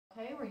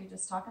Were you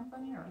just talking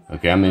funny? Or?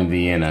 Okay, I'm in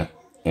Vienna,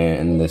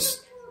 and there's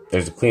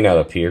a clean out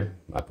up here.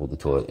 I pulled the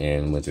toilet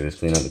in, went through this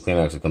clean out. The clean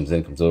out comes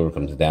in, comes over,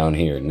 comes down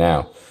here.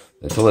 Now,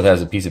 the toilet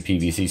has a piece of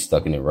PVC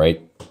stuck in it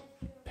right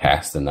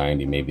past the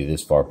 90, maybe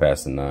this far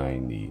past the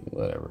 90,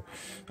 whatever.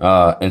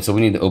 And so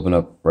we need to open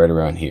up right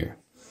around here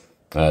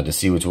to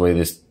see which way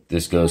this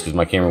goes, because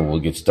my camera will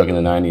get stuck in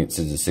the 90. It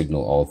sends a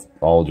signal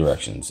all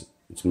directions.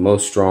 It's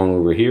most strong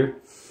over here,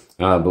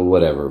 but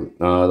whatever.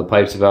 The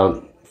pipe's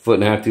about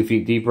 1.5 feet, 2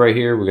 feet deep right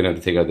here. We're gonna have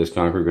to take out this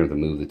concrete. We're gonna have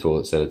to move the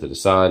toilet, set it to the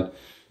side.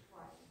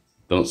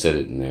 Don't set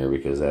it in there,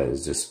 because that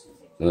is just,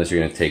 unless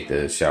you're gonna take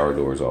the shower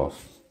doors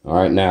off. All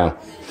right, now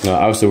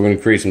obviously we're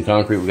gonna create some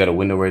concrete. We got a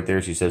window right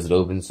there. She says it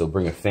opens, so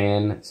bring a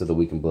fan so that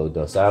we can blow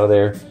dust out of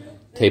there.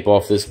 Tape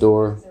off this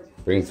door.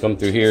 Come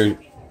through here.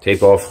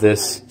 Tape off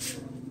this.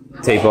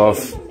 Tape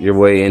off your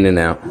way in and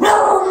out.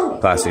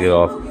 Plastic it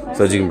off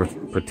so that you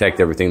can protect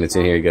everything that's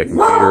in here. You got a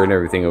computer and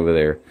everything over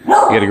there. You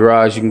got a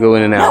garage you can go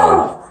in and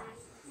out of.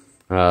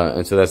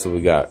 And so that's what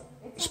we got.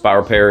 Spot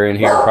repair in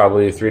here,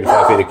 probably 3 to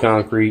 5 feet of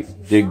concrete.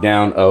 Dig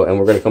down. Oh, and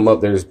we're gonna come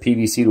up. There's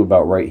PVC to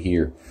about right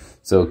here.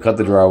 So cut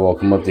the drywall,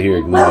 come up to here,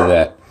 glue to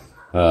that.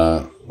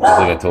 Just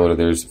like I told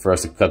her, for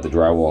us to cut the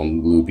drywall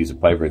and glue a piece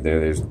of pipe right there,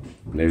 there's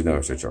no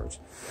extra charge.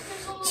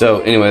 So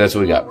anyway, that's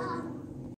what we got.